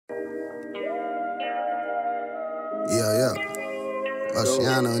Yeah.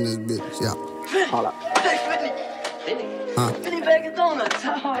 Oceano in this bitch, yeah. Hold up.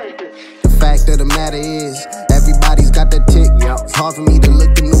 The fact of the matter is, everybody's got that tick. It's hard for me to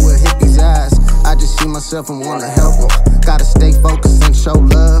look into a hippie's eyes. I just see myself and wanna help them. Gotta stay focused and show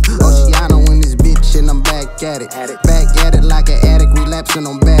love. Oceano in this bitch and I'm back at it. Back at it like an addict relapsing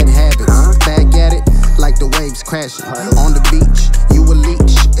on bad habits. Back at it like the waves crashing on the beach. You a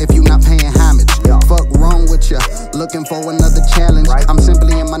leech if you not paying homage. Fuck wrong with ya, looking for another challenge. I'm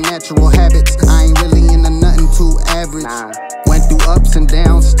simply in my natural habits. I ain't really into nothing too average. Went through ups and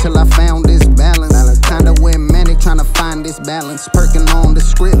downs till I found this balance. Kinda went manic trying to find this balance. Perking on the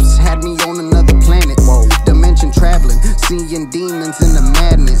scripts had me on another planet. Dimension traveling, seeing demons in the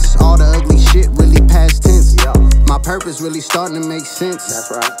madness. All the ugly shit really past tense. My purpose really starting to make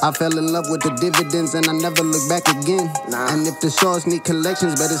sense. I fell in love with the dividends and I never look back again. And if the stores need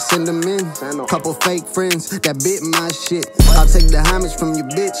collections, better send them in. Couple fake friends that bit my shit. I'll take the homage from your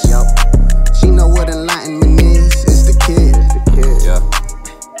bitch. She know what enlightenment is. It's the kid. Yeah.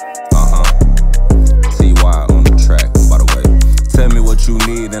 TwhY on the track, by the way. Tell me what you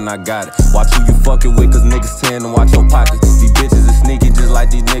need and I got it. Watch who you fucking with, cause niggas tend to watch your pockets. These bitches are sneaky just like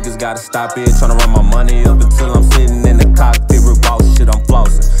these niggas. Gotta stop it, tryna run my money up until I'm sitting in the cockpit with boss shit, I'm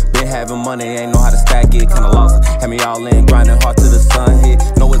flossing. Been having money, ain't know how to stack it, kinda lost it. Had me all in, grinding hard till the sun hit.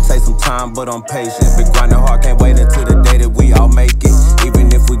 Know it takes some time, but I'm patient. Been grinding hard, can't wait until the day that we all make it.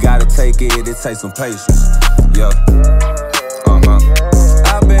 Even if we gotta take it, it takes some patience. Yeah.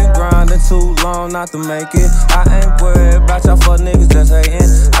 I've been grinding too long not to make it. I ain't worried about y'all fuck niggas just hating.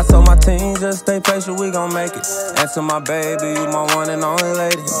 I told my team just stay patient, we gon' make it. And to my baby, you my one and only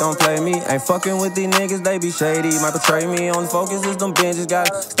lady. Don't play me, ain't fucking with these niggas, they be shady. Might betray me, only focus is them binges.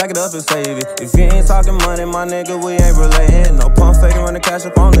 Gotta stack it up and save it. If you ain't talking money, my nigga, we ain't relating. No pump faking, run the cash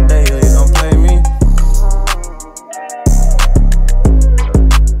up on the day.